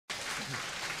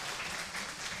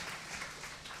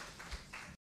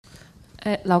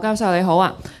劉教授你好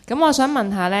啊，咁我想問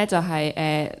下呢，就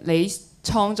係你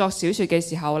創作小説嘅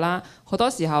時候啦，好多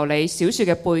時候你小説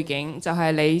嘅背景就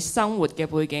係你生活嘅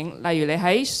背景，例如你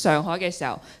喺上海嘅時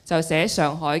候就寫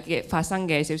上海嘅發生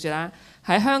嘅小説啦，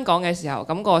喺香港嘅時候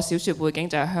咁個小説背景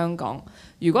就係香港。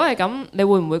如果係咁，你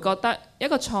會唔會覺得一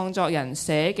個創作人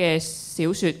寫嘅小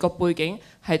説個背景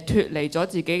係脫離咗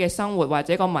自己嘅生活或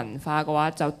者個文化嘅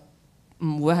話，就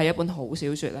唔會係一本好小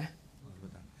説呢？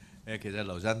其實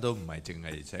劉生都唔係淨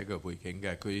係寫佢背景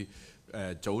嘅，佢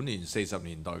早年40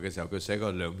年代嘅時候，佢寫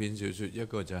過2篇小説，一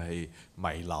個就係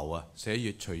迷流啊，寫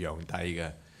越隋煬帝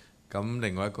嘅，咁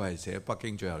另外一個係寫北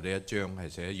京最後呢一章，係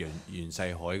寫袁世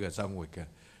凱嘅生活嘅。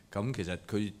咁其實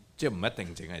佢即係唔一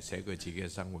定淨係寫佢自己嘅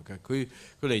生活嘅，佢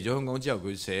嚟咗香港之後，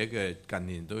佢寫嘅近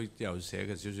年都有寫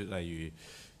嘅小説，例如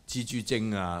蜘蛛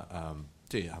精啊，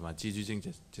即係咪蜘蛛精即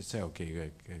係《西遊記》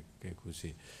嘅故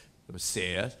事。蛇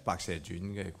啊，白蛇傳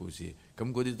嘅故事，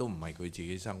咁嗰啲都唔係佢自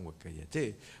己生活嘅嘢，即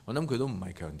係我諗佢都唔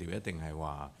係強調一定係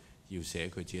話要寫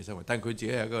佢自己生活，但係佢自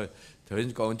己係一個頭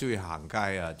先講中意行街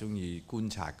啊，中意觀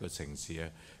察個城市啊，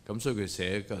咁所以佢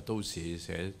寫個都市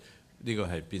寫呢個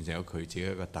係變成咗佢自己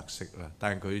一個特色啦。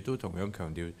但係佢都同樣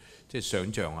強調即係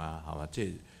想像啊，係嘛，即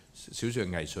係小説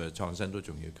藝術嘅創新都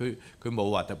重要。佢冇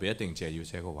話特別一定淨係要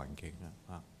寫個環境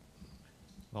啊。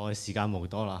我哋時間冇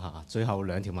多啦嚇，最後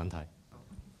2條問題。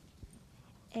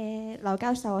劉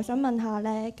教授，我想問下呢，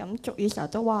咁俗語成日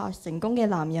都話成功嘅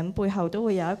男人背後都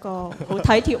會有一個好體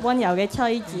貼溫柔嘅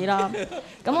妻子啦。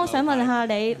咁我想問下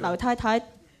你，劉太太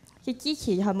嘅支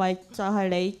持係咪就係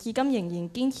你至今仍然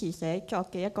堅持寫作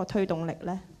嘅一個推動力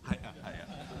呢？係啊。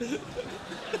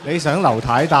你想劉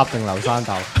太答定劉生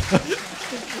答？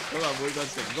佢話每個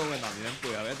成功嘅男人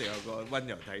背後一定有個溫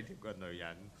柔體貼嘅女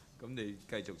人。咁你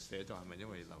繼續寫作係咪因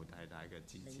為劉太太嘅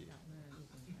支持？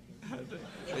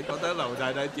你覺得劉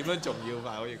太太點樣重要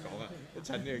法可以講啊？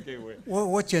趁呢個機會，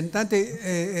我簡單的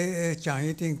講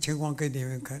一點情況給你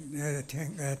們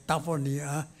看，答復你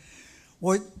啊。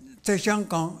我在香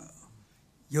港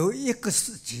有一個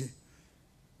時期，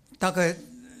大概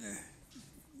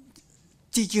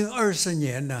接近20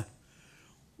年了，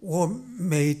我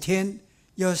每天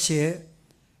要寫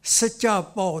10家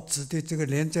報紙的這個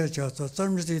連載小說，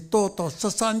甚至多到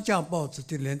13家報紙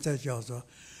的連載小說。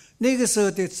那個時候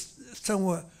的生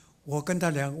活，我跟他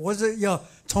講，我是要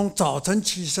從早晨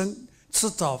起身吃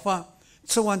早飯，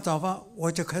吃完早飯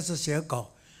我就開始寫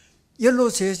稿，一路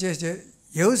寫，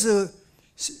有時候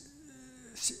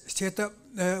寫到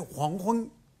黃昏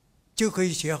就可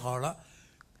以寫好了。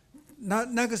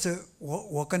那個時候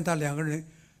我跟他2個人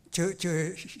就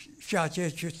下街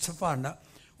去吃飯了，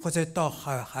或者到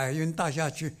海運大廈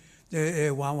去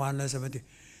玩了什麼的。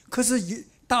可是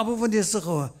大部分的時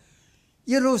候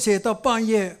一路寫到半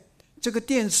夜，這個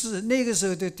電視那個時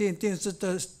候的電視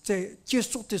的在結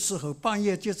束的時候，半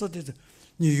夜結束的時候，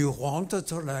女皇都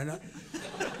出來了。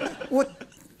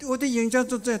我的印象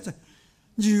中這樣子，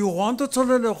女皇都出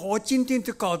來了，我今天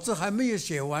的稿子還沒有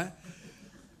寫完。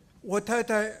我太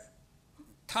太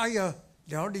她要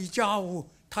料理家務，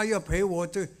她要陪我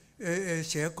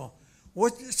寫稿。我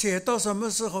寫到什麼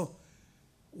時候，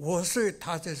我睡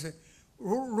她在睡。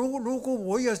如果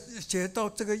我要寫到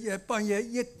這個半夜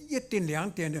1點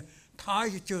2點的，他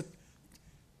就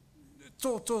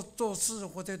做事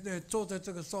或者坐在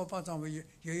這個沙發上面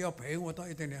也要陪我到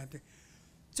1點2點。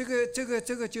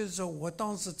這個就是說我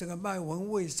當時這個賣文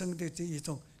衛生的這一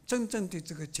種真正的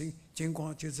這個情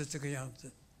況就是這個樣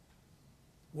子。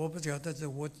我不曉得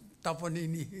我答復你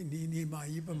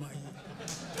滿意不滿意？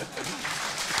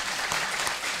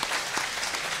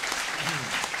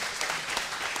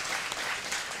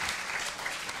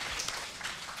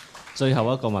最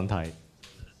後一個問題。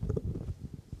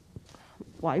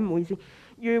喂，唔好意思。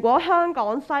如果香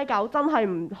港西九真係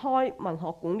唔開文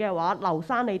學館嘅話，劉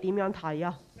生你點樣睇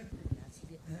啊？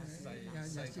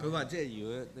佢話即係如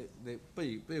果你不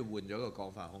如換咗個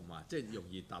講法好嘛？即係容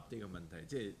易答啲嘅問題，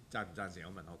即係贊唔贊成有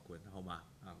文學館好嘛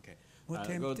 ？OK。我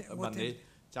問你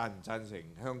贊唔贊成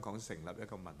香港成立一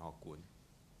個文學館？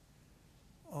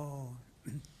哦，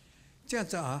這樣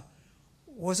子啊，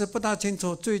我是不大清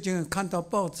楚。最近看到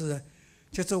報紙，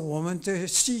就是我們這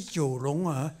西九龍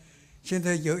啊，現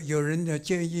在有人的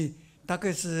建議，大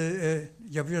概是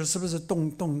也不知道是不是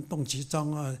董其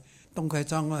昌啊、董開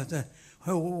章啊，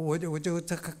我就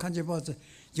在看見報紙，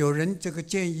有人這個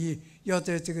建議要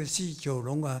在這個西九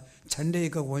龍啊成立一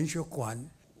個文學館。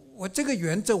我這個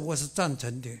原則我是贊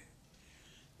成的，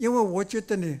因為我覺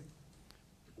得呢，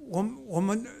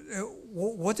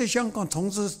我在香港從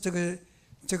事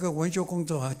這個文學工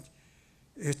作啊，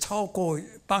超過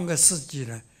半個世紀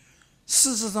了。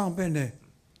事實上邊呢，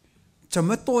這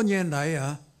麼多年來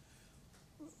啊，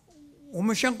我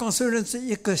们香港虽然是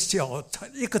一个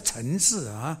城市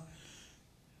啊，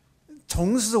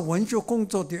从事文学工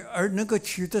作的而能够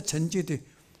取得成绩的，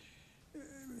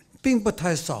并不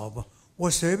太少吧。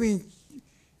我随便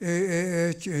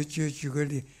举个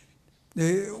例，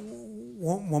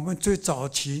我们最早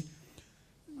期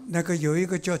那个有一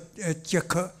个叫杰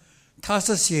克，他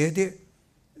是写的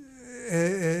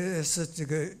是这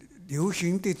个流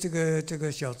行的这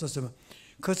个小说什么，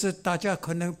可是大家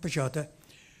可能不晓得，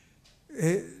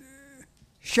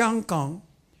香港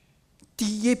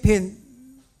第一篇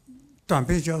短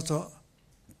篇小说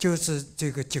就是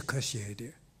这个杰克写的。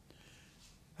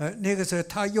那个时候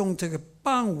他用这个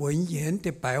半文言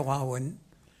的白话文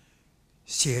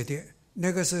写的，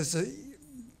那个时候是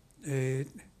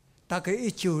大概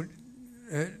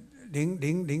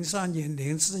1903年、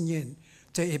04年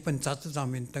在一本杂志上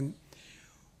面登。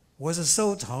我是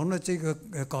收藏了这个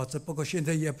稿子，不过现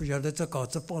在也不晓得这稿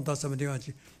子放到什么地方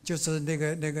去，就是那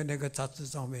个杂志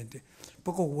上面的。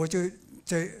不过我就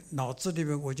在脑子里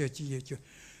面我就记忆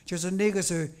就是那个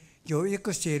时候有一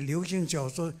个写流行小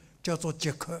说叫做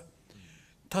杰克，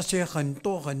他写很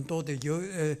多很多的，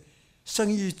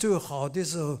生意最好的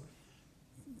时候，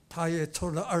他也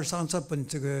出了20-30本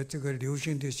这个流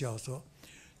行的小说。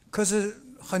可是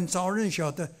很少人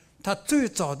晓得，他最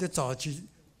早期，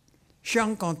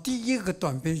香港第一个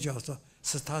短篇小说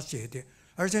是他写的，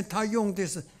而且他用的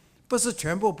不是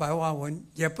全部白话文，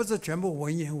也不是全部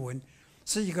文言文，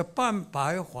是一个半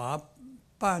白话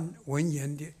半文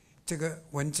言的这个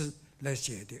文字來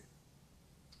寫的。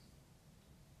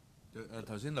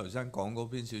頭先劉生講嗰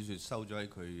篇小説收咗喺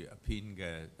佢一篇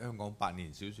嘅香港百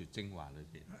年小説精華裏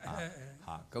邊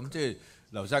咁即係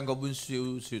劉生嗰本小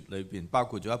説裏邊包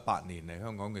括咗100年嚟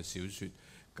香港嘅小説，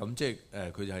咁即係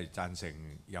佢就係贊成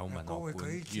有文學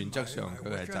館，原則上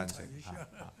佢係贊成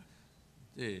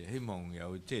即係希望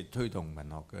有即係推動文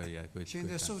學嘅嘢。佢現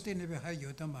在書店裏邊還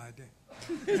有得買的。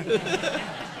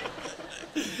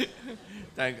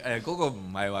但係嗰個唔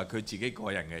係話佢自己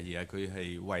個人嘅，而係佢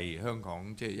係為香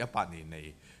港即係100年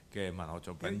嚟嘅文學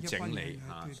作品整理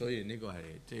所以呢個係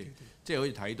即係可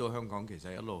以睇到香港其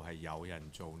實一路係有人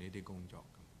做呢啲工作。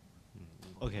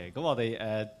OK， 咁我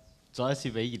哋再一次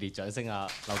俾熱烈掌聲啊，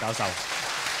劉教授。